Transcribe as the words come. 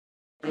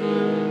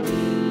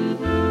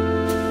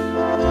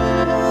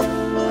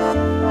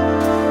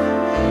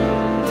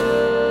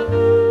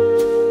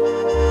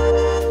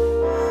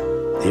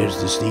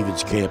Here's the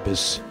Stevens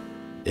campus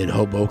in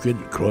Hoboken,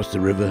 across the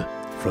river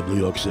from New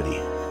York City.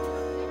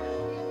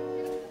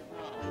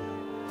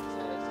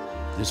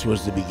 This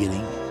was the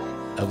beginning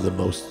of the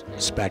most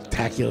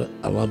spectacular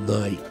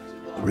alumni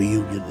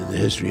reunion in the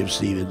history of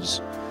Stevens,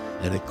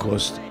 and it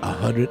cost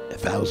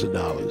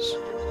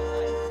 $100,000.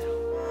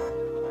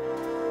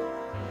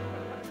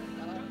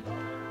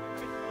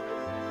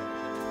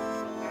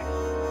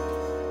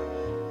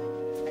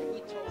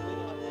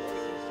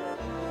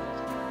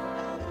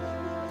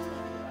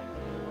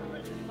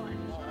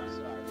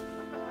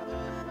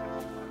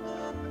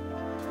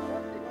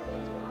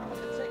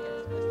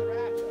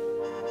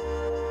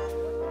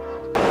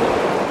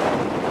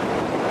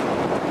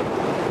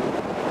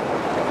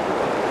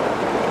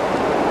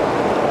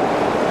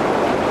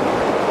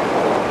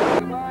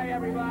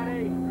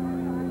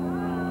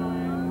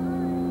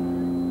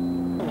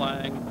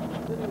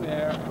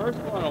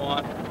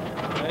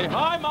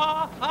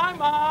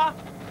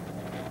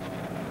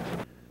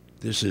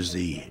 This is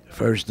the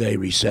first day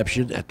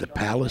reception at the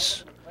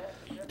Palace,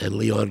 and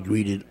Leon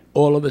greeted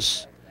all of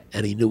us,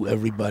 and he knew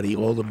everybody,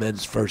 all the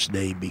men's first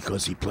name,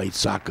 because he played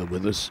soccer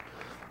with us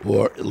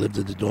or lived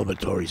in the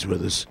dormitories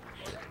with us.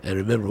 And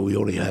remember, we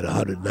only had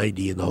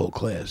 190 in the whole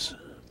class.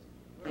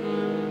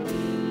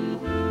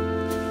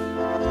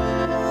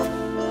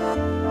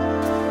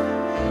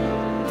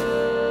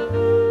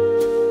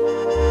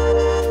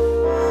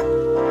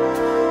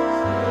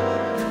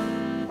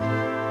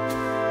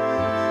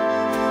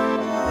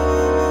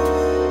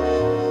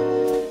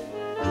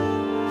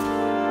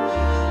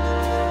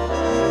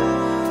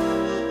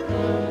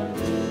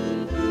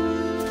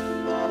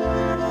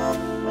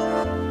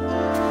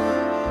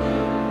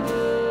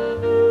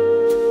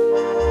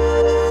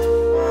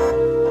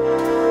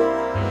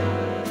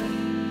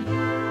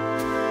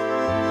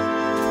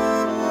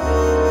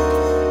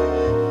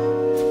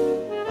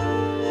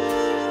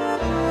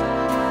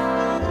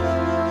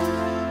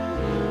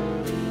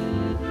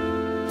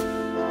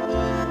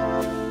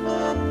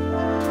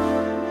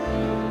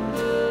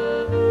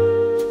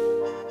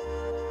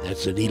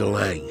 That's Anita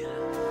Lang.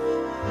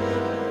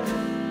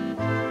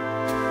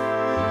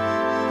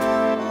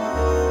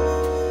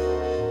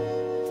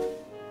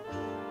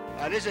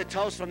 This is a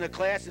toast from the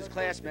class's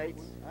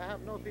classmates. I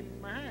have nothing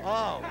in my hand.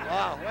 Oh,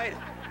 wow, wait.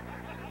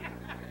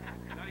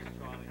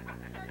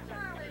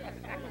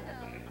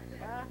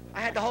 I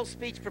had the whole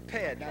speech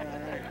prepared. No.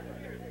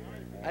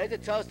 I did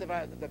the toast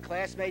of the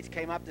classmates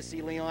came up to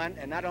see Leon,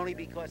 and not only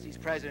because he's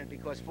president,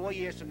 because 4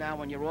 years from now,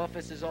 when your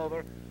office is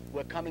over,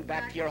 we're coming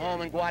back to your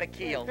home in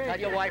Guayaquil. Tell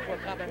your wife we're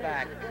coming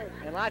back.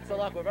 And lots of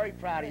luck. We're very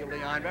proud of you,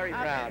 Leon. Very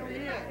proud. Hear,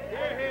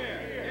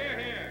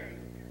 hear.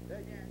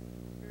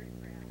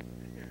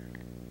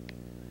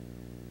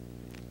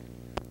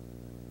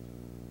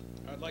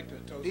 I'd like to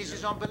toast This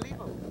is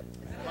unbelievable.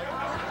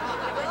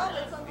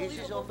 This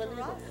is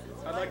unbelievable.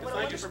 I'd like to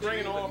thank you for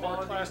bringing all of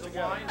our class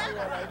together.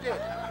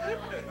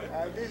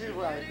 This is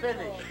where I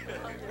finished.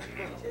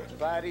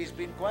 But it's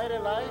been quite a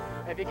life.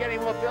 If you get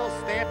any more bills,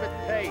 stamp it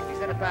and pay.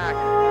 He's in the back.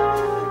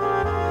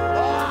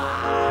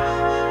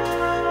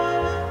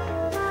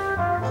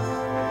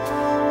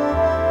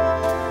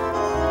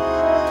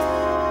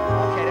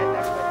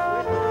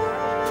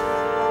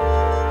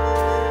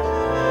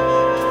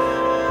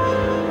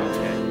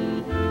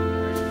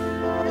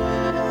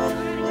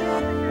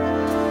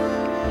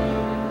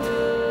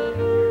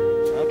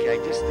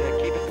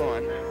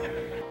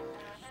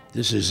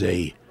 This is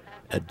a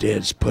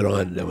dance put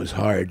on that was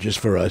hard just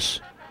for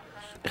us,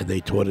 and they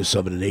taught us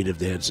some of the native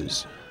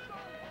dances.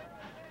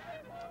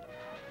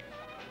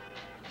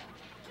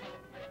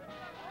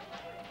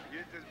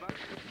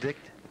 Dick,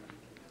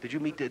 did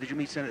you meet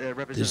Senator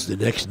Representative? This is the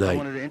next night I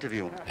wanted to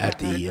interview him. at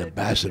the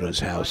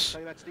ambassador's house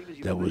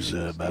that was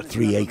about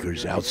 3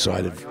 acres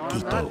outside of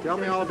Quito. Tell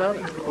me all about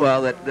it.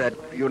 Well, that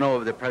you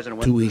know, the president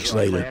went 2 weeks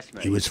later,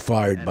 he was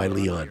fired by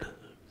Leon.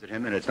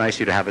 Him, and it's nice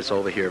of you to have us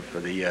over here for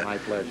the. My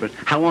pleasure. But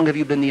how long have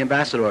you been the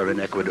ambassador in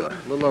Ecuador?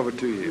 A little over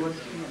 2 years.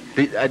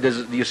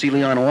 Do you see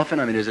Leon often?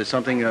 I mean, is it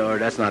something, or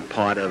that's not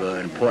part of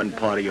an important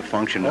part of your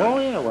function? Oh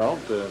yeah, well,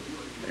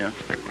 yeah.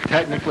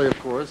 Technically, of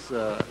course,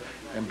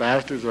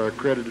 ambassadors are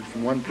accredited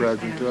from one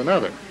president to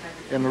another.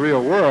 In the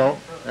real world,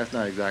 that's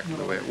not exactly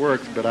the way it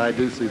works, but I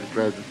do see the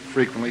president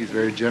frequently. He's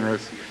very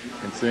generous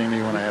in seeing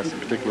me when I have some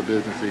particular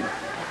business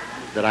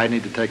that I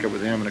need to take up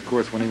with him, and of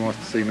course, when he wants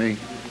to see me,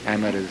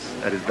 I'm at his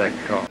beck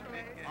and call.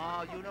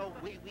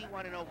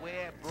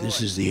 This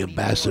is the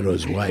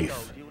ambassador's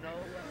wife.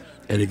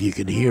 And if you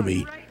can hear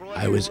me,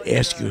 I was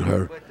asking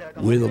her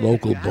where the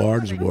local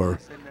bars were,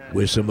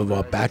 where some of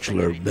our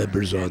bachelor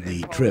members on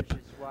the trip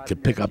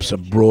could pick up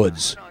some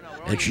broads.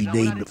 And she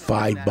named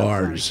 5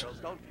 bars.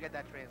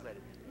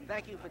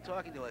 Thank you for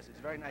talking to us. It's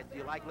very nice. Do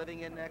you like living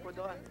in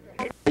Ecuador?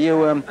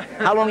 You,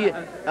 how long you,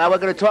 we're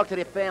going to talk to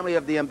the family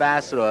of the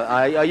ambassador.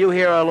 Are you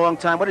here a long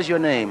time? What is your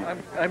name?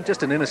 I'm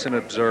just an innocent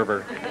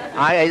observer.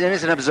 An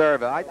innocent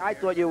observer. I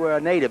thought you were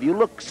a native. You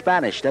look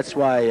Spanish. That's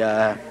why.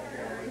 Yes,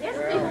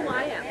 who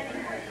I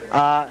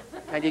am.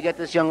 Can you get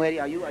this young lady?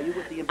 Are you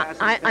with the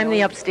ambassador? I'm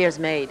the upstairs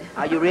maid.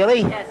 Are you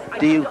really? Yes.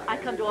 I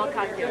come to all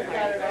cocktail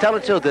parties. Tell the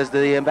truth. Does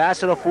the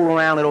ambassador fool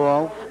around at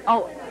all?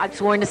 Oh, I've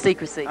sworn to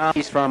secrecy.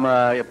 He's from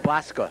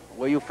Blasco.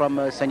 Where you from,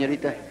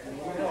 señorita?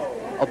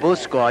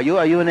 Obusco. Are you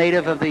a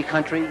native of the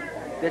country?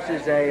 This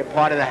is a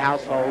part of the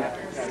household.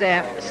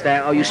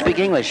 Staff. Oh, you speak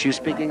English. You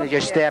speak English. Your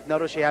staff.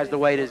 Notice she has the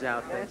waiters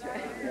out there.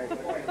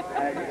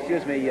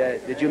 Excuse me.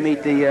 Did you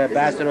meet the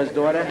ambassador's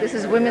daughter? This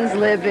is Women's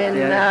Lib in...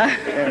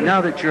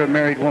 Now that you're a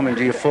married woman,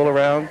 do you fool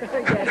around?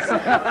 Yes,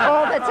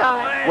 all the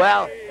time.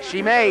 Well,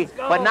 she may,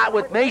 but not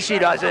with me. She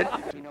doesn't.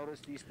 You notice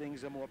these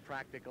things are more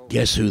practical.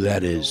 Guess who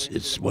that is?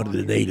 It's one of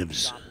the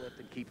natives.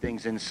 Keep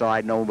things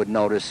inside. No one would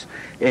notice.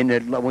 And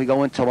when we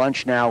go into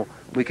lunch now,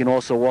 we can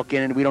also walk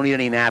in and we don't need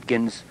any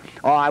napkins.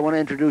 Oh, I want to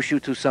introduce you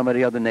to some of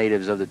the other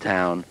natives of the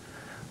town.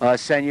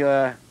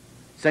 Senoritas,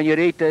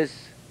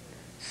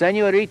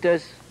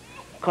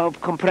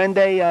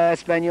 comprende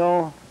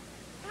español?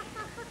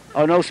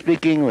 Oh, no,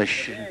 speak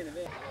English.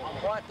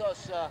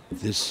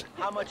 This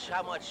How much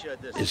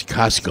this? is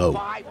Costco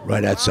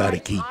right outside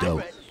of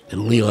Quito.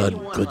 And Leon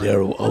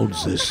Cordero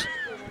owns this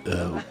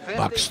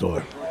box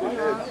store.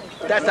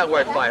 That's not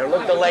worth $5.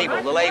 Look at the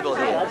label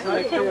here.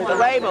 The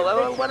label.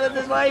 What is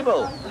this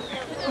label?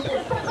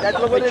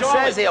 Look what it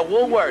says here.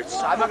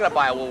 Woolworths. I'm not going to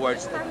buy a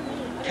Woolworths.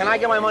 Can I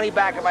get my money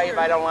back if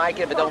I don't like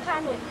it? If I don't.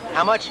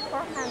 How much?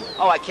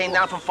 Oh, I came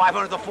down from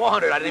 500 to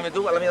 400. I didn't even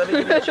do it. Let me give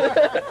you this.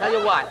 Tell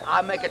you what.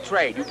 I'll make a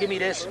trade. You give me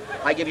this.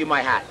 I give you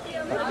my hat.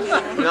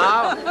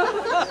 No?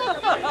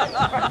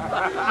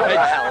 What the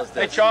hell is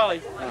this? Hey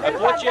Charlie, I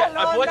bought you a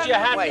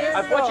hat.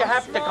 I bought you a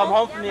hat to come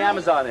home from the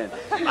Amazon in.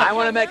 I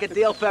want to make a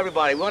deal for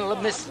everybody. We want to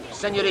Miss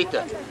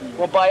Senorita.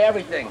 We'll buy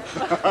everything.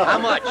 How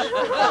much?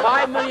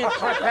 5 million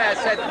pairs.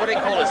 What do they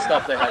call this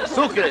stuff they have?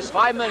 Sucres.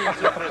 5 million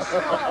sucres.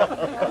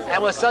 And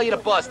we'll sell you the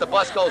bus. The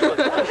bus goes with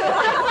it.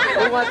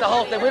 We want the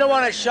whole thing. We don't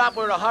want to shop.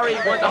 We're in a hurry.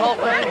 We want the whole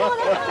thing.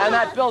 And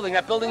that building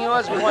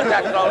yours, we want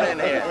that thrown in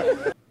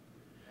here.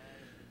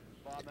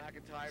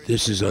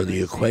 This is on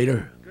the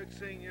equator.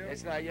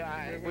 It's not,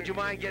 would you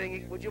mind?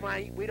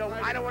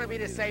 I don't want to be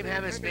the same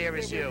hemisphere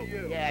as you.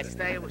 Yeah,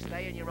 stay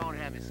in your own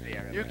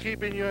hemisphere. You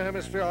keep in your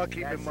hemisphere, I'll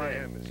keep in my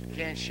hemisphere. You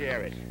can't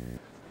share it.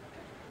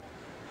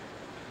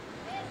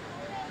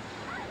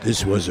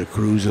 This was a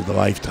cruise of a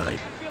lifetime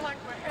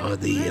on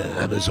the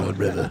Amazon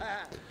River,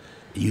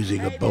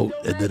 using a boat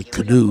and then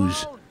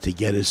canoes to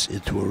get us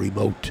into a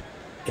remote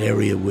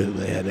area where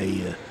they had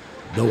they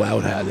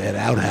had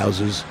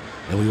outhouses,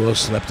 and we all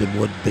slept in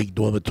one big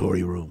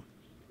dormitory room.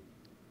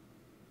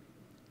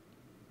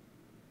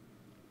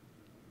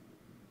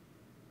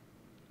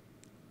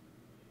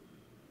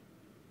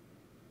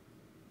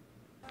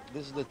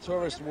 This is the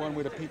tourist one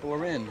where the people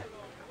are in,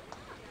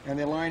 and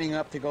they're lining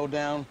up to go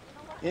down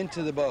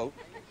into the boat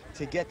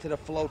to get to the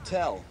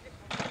flotel.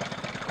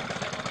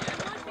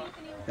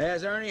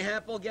 There's Ernie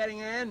Hempel getting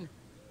in,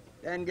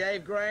 then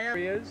Dave Graham.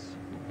 Here he is.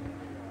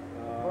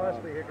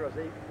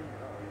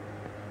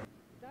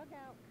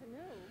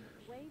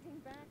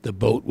 The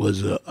boat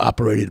was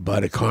operated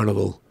by the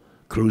Carnival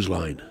Cruise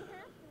Line.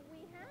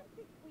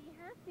 We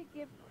have to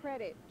give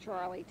credit,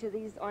 Charlie,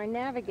 to our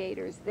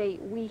navigators.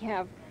 We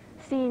have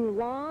seen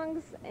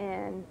longs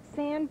and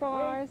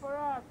sandbars,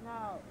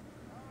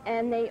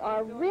 and they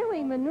are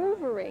really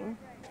maneuvering.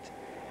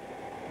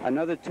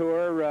 Another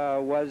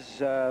tour was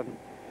to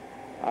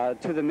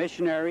the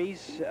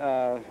missionaries,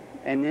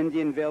 an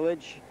Indian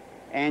village,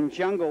 and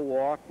Jungle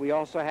Walk. We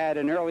also had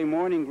an early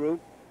morning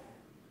group.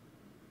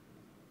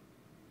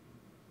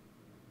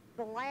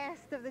 The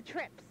last of the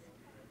trips.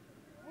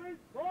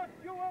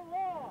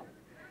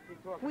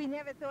 We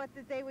never thought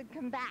that they would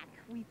come back.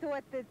 We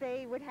thought that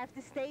they would have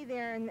to stay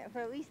there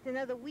for at least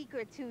another week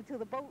or two till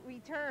the boat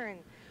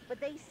returned. But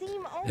they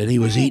seem okay. And he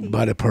was eaten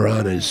by the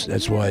piranhas.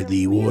 That's why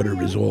the water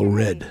is all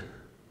red.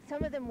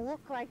 Some of them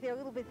look like they're a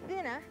little bit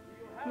thinner,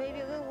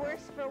 maybe a little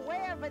worse for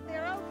wear, but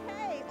they're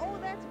okay. Oh,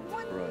 that's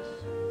wonderful.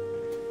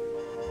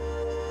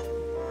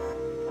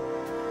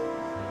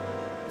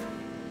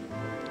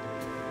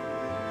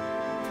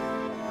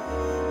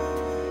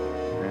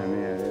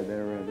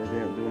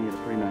 They're doing it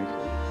pretty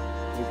nicely.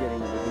 We're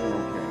doing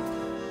okay.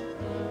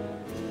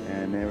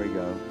 And there we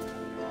go.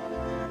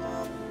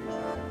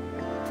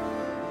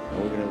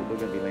 We're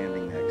gonna be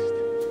landing next.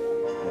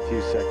 In a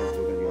few seconds,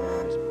 we're gonna be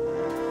landing.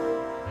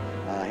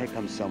 Here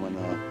comes someone.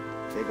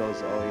 There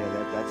goes. Oh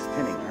yeah, that's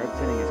Tinning. Herb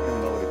Tinning is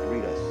coming over to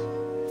greet us.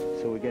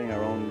 So we're getting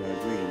our own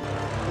greeting.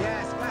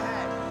 Yes, go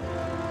ahead.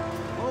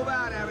 Move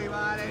out,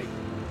 everybody.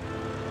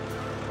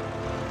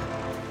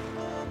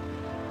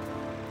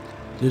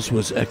 This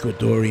was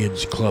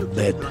Ecuadorians Club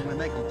Med. I'm gonna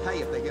make them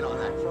pay if they get on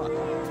that truck.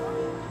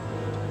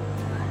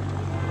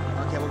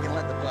 Okay, we're gonna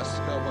let the bus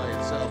go by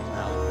itself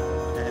now.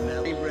 And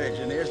bridge,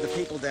 and there's the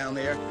people down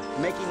there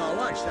making our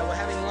lunch. Now we're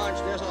having lunch.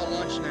 There's our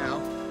lunch now.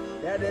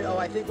 Oh,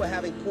 I think we're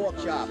having pork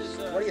chops.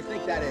 What do you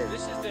think that is?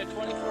 This is the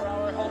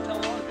 24-hour hotel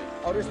laundry.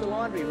 Oh, this is the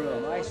laundry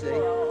room. I see.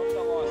 24-hour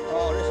hotel laundry.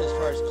 Oh, this is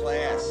first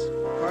class.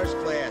 First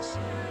class.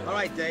 All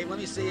right, Dave, let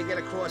me see you get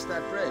across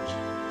that bridge.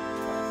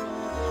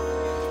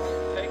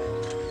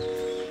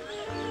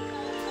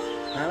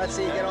 Now let's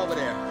see you get over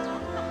there.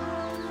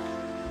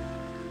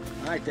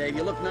 All right, Dave,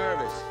 you look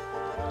nervous.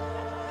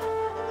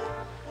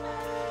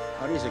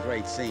 Oh, these are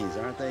great scenes,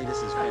 aren't they? This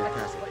is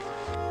fantastic.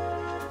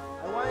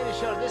 I want you to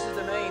show this is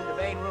the main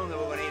room that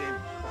we're going to eat in.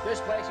 This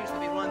place used to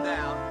be run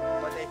down,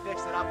 but they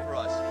fixed it up for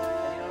us.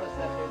 And you notice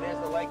that there's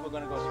the lake we're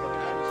going to go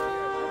swimming in.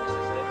 This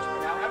is it.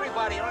 Now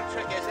everybody, you know the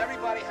trick is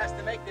everybody has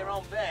to make their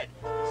own bed.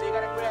 So you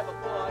got to grab a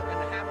board and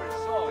a hammer and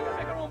saw. We got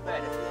to make our own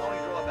bed. It's the only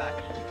drawback.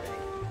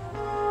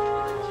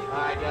 All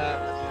right,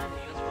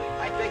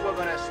 I think we're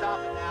going to stop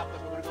it now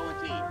because we're going to go in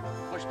to eat.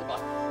 Push the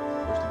button.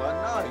 Push the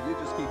button? No, you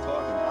just keep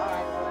talking. All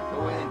right,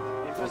 go in.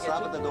 We'll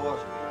stop at the door.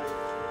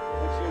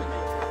 Excuse me.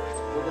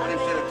 We're going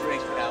into the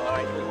drinks now. All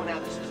right, we're going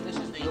out. This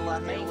is the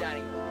main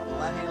dining room. Will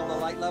that handle the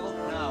light level?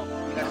 No,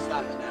 you got to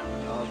stop it now.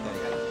 Okay.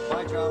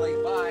 Bye, Charlie.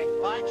 Bye.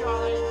 Bye,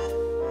 Charlie.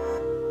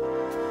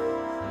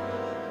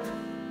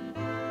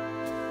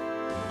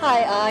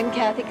 Hi, I'm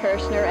Kathy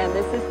Kirshner, and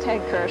this is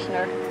Ted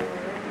Kirshner.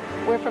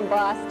 We're from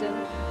Boston.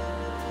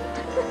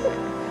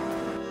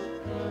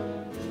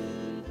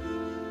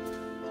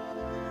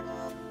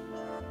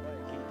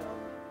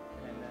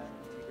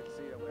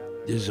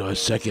 This is our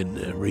second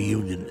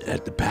reunion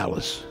at the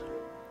Palace,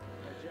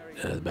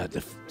 about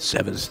the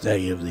 7th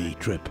day of the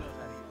trip.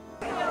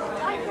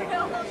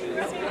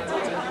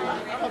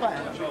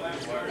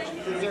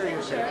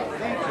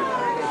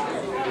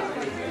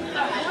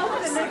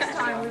 Next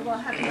time we will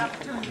have the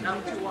opportunity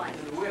to watch.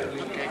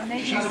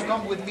 She will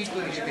come with me to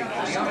the States.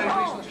 The only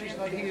reason she's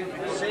not here is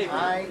because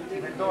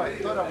even though I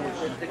thought I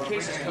was, the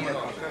case is coming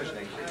on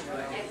Thursday.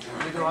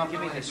 We don't have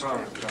any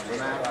problems.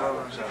 When I have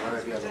problems, I'll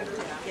let you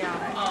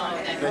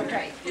know.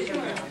 Okay.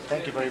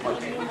 Thank you very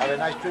much. Have a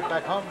nice trip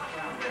back home,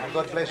 and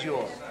God bless you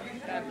all.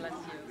 God bless you.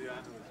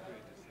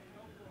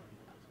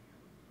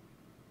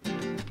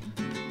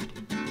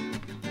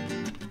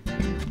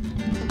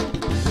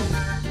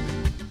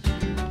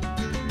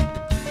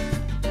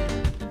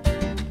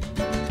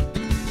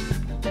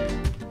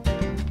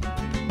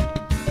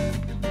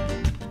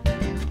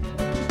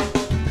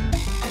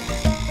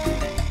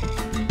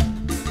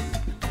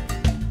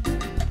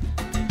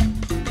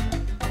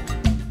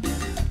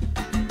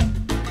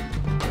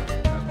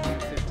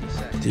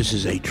 This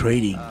is a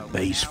training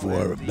base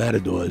for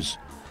matadors,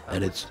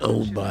 and it's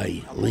owned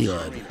by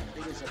Leon.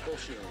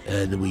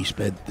 And we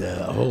spent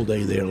a whole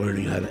day there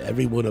learning how to,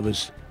 every one of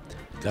us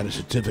got a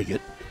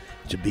certificate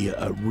to be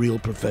a real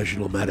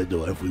professional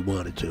matador if we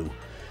wanted to.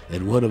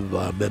 And one of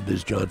our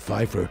members, John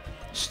Pfeiffer,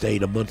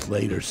 stayed a month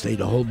later,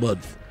 stayed a whole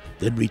month,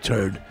 then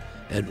returned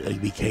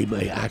and became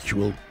an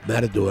actual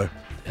matador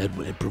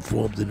and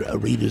performed in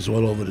arenas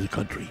all over the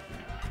country.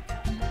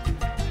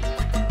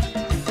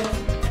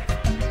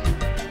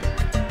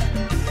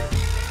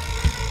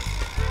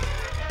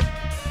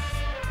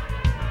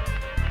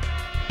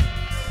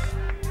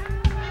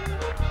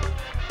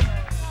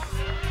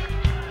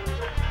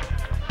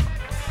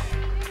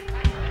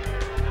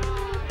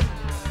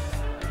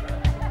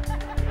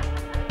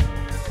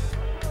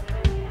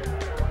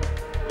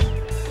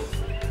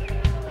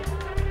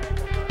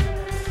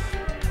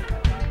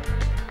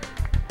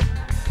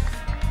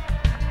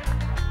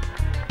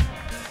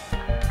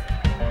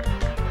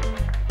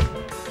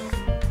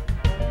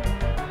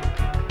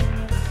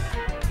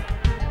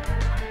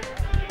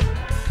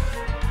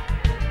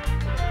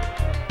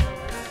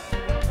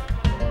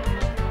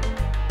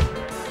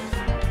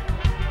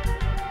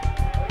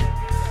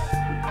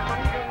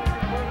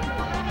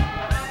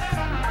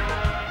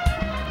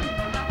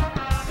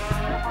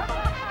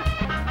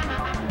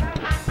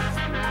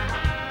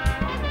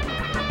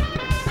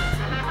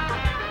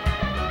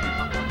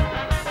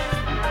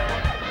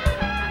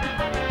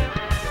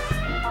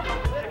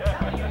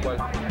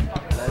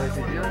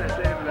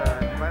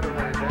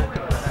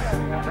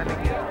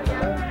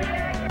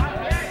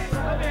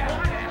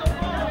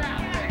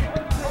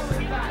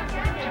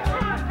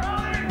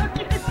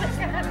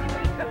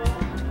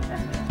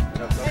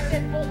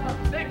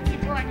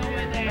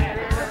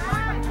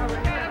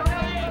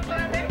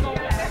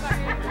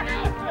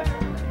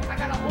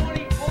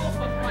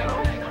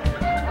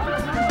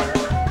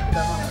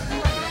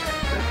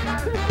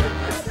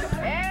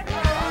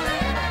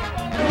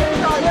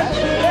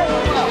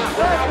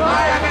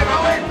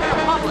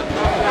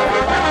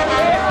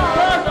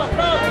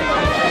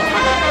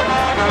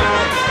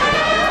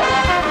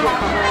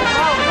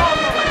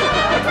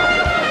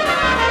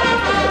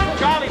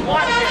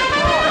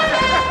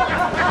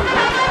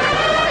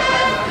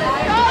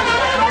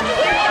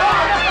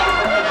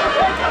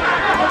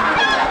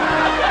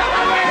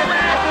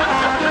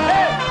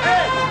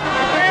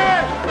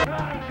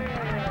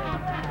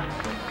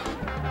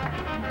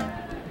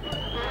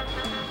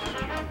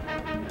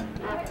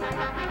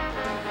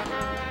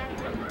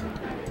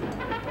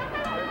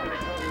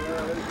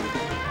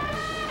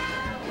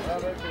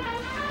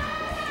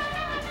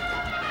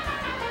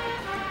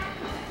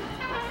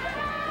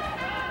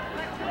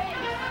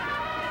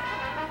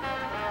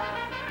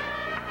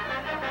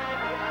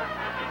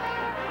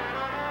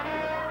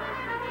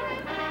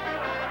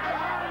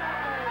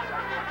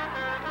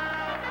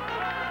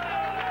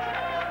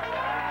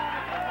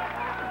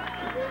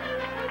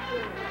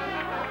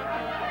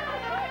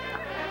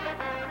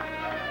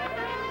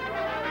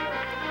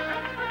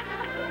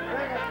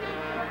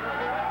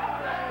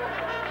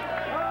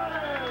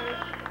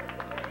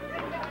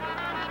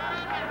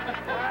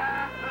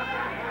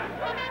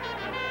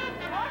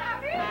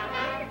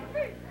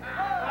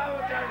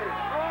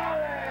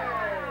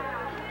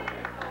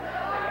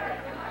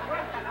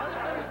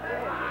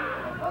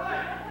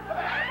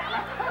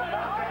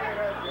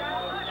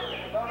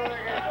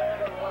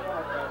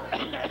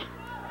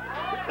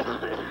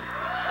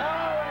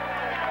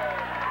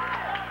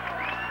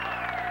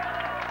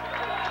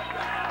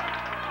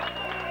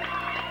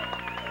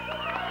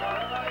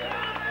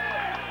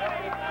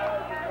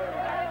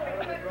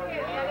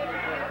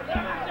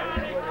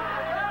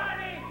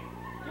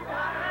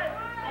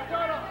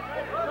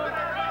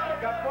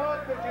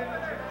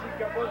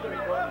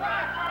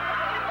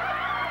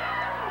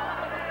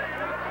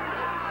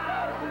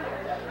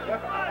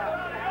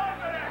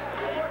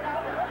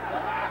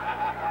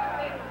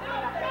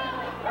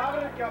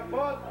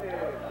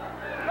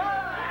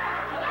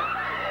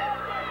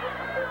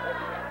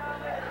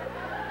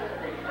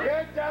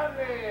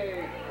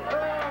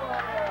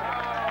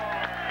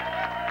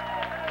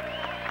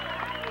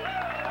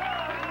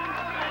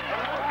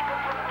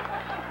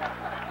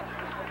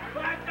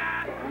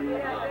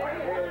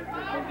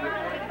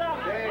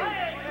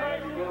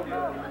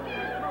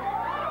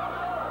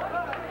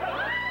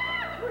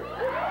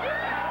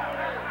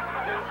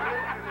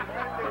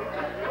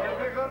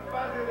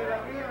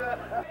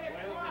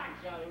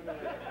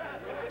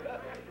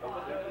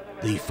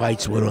 The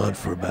fights went on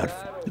for about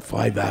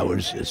 5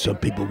 hours, and some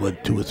people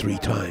went 2 or 3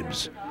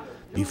 times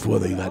before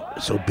they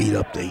got so beat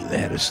up they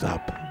had to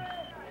stop.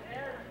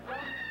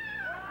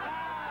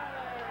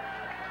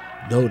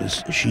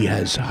 Notice she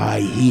has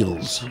high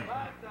heels.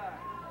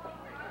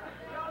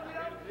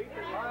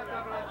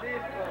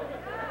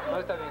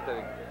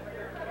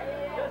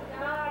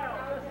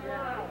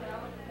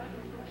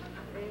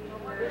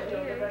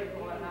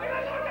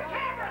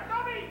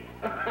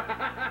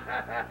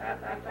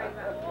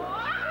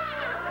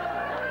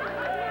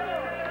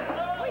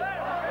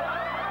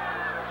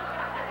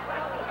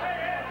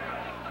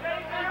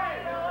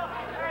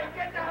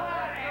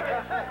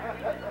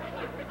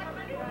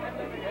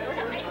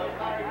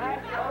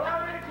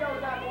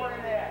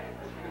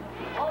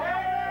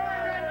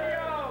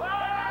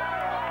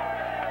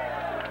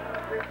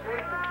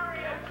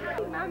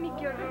 Mami,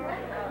 qué horror.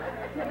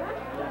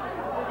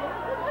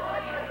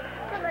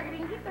 Con la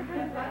gringuita.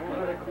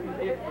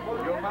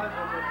 Yo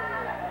mando,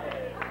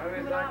 me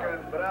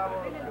sacan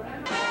bravos.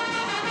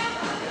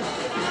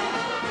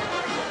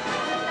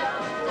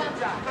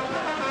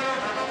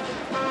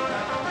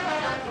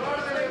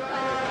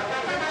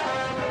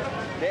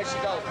 There she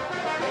goes.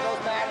 There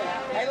goes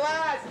Madeline. Hey,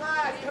 Liz,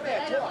 come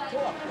here.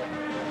 Talk.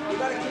 You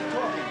gotta keep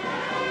talking.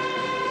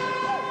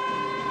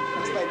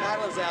 Looks like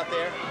Madeline's out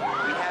there.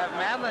 We have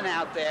Madeline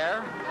out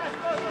there.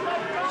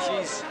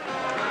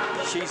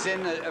 She's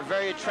in a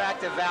very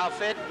attractive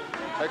outfit.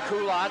 Her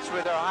culottes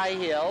with her high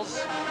heels.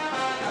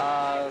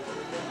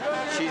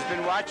 She's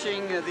been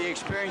watching the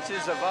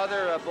experiences of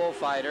other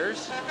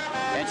bullfighters,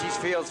 and she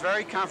feels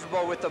very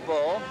comfortable with the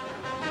bull.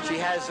 She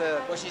has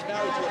a... Well, she's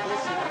married to a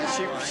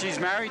bullshitter. She's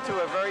married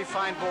to a very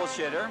fine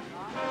bullshitter.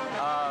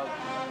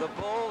 The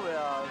bull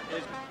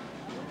is...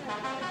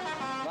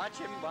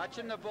 Watch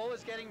him. The bull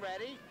is getting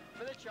ready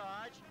for the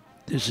charge.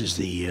 This is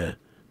the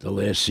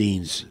last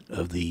scenes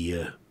of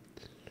the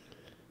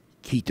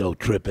Quito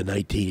trip in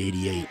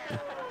 1988.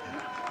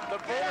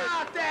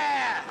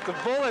 The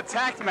bull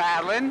attacked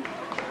Madeline,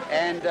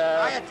 and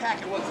I attack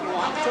her once in a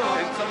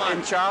while.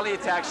 And Charlie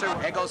attacks her.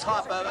 There goes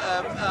Hop.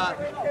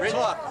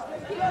 Talk.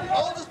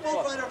 Oldest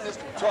bullfighter in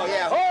history. Talk.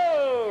 Yeah.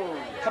 Oh!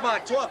 Come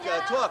on, talk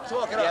it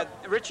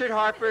up. Richard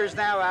Harper is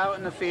now out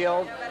in the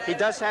field. He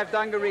does have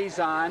dungarees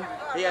on.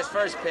 He has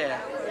first pair.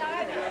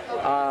 You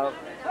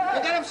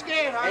got him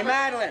scared, Harper. Hey,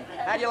 Madeline,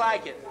 how do you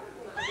like it?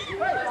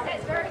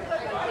 That's very good.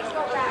 Please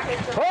go back.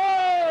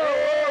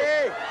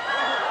 Hey!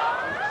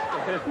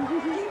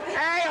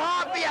 Hey,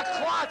 Harpy, a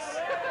klutz!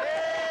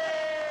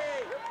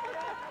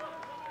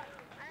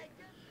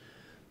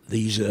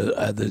 These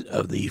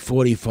of the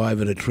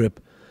 45 in a trip.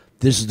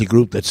 This is the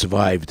group that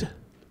survived.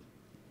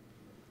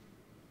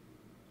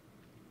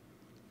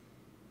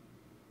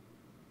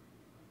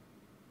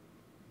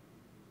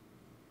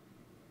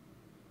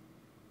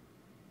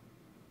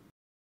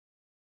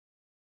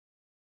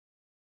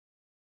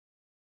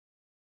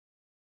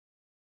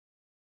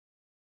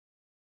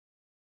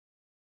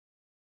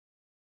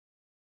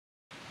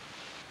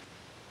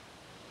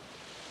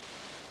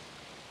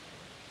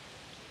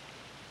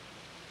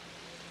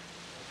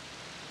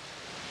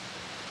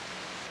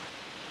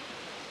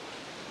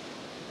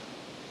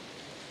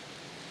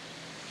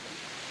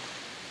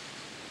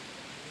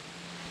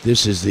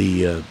 This is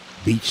the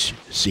beach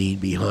scene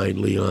behind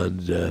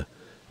Leon's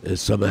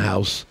summer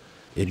house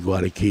in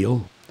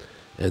Guayaquil.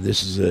 And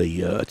this is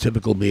a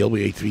typical meal.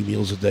 We ate 3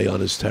 meals a day on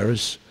his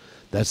terrace.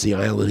 That's the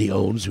island he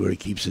owns where he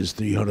keeps his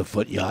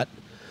 300-foot yacht.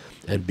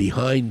 And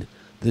behind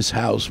this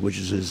house, which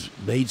is his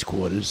maid's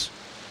quarters,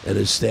 and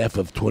his staff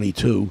of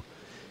 22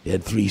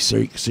 and 3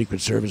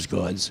 Secret Service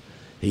guards,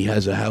 he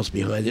has a house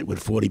behind it with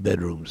 40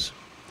 bedrooms.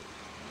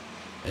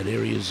 And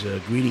here he is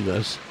greeting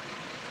us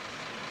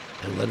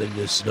and letting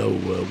us know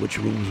which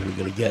rooms we're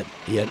going to get.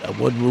 He had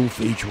 1 room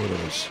for each one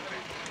of us.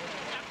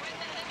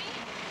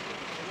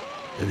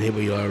 And here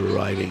we are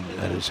arriving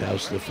at his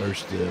house the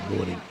first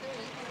morning.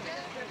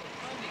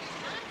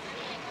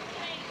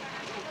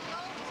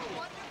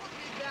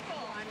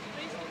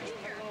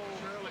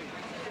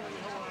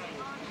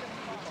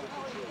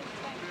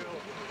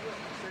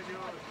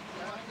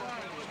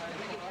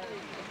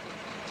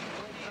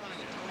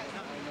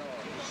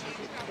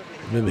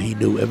 Remember, he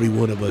knew every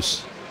one of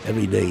us,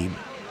 every name.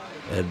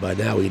 And by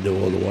now he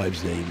knew all the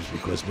wives' names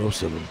because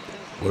most of them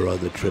were on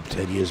the trip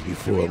 10 years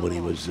before when he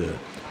was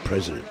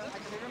president.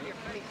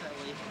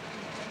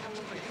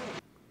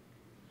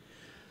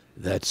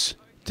 That's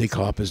Dick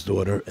Harper's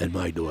daughter and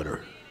my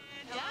daughter.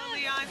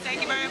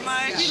 Thank you very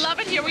much. We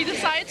love it here. We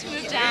decided to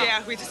move down.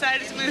 Yeah, we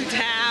decided to move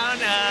down.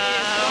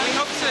 We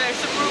hope there's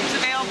some rooms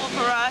available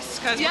for us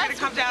because we're going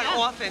to come down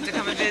often to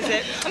come and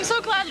visit. I'm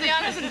so glad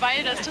Leon has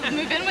invited us to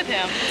move in with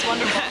him. It's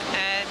wonderful.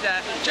 And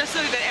just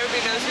so that everybody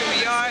knows who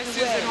we are,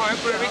 Susan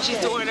Harper, Richie's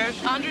daughter.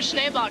 Andra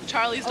Schneeblock,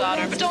 Charlie's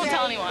daughter. But don't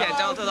tell anyone. Yeah,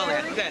 don't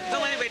let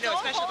anybody know,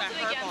 especially about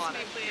her on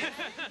it.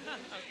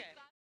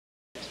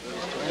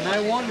 And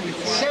I won with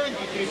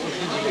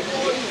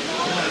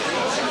 73%.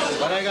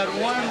 But I got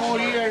one more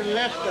year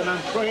left and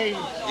I'm praying.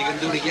 You gonna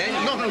do it again?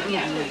 No.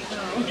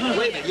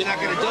 Wait a minute, you're not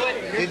gonna do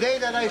it? The day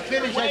that I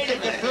finish, I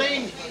take the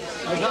plane,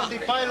 I tell the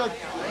pilot,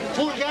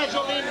 full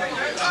gasoline,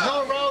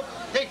 no route,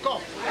 take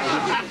off.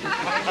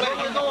 I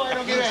don't know, I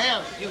don't give a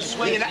hell. You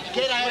swear you're not,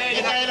 Get out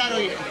of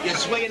here. you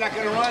swear you're not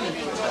gonna run?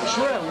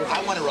 Swear.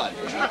 I wanna run.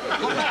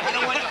 I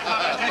don't want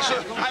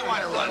I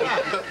wanna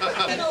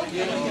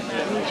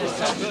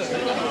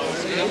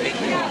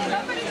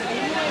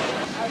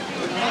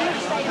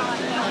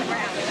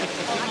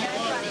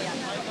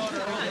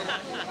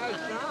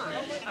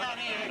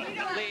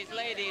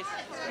Ladies.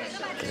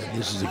 And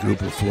this is a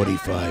group of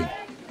 45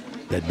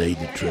 that made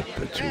the trip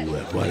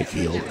to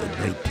Guayaquil in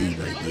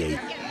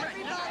 1998.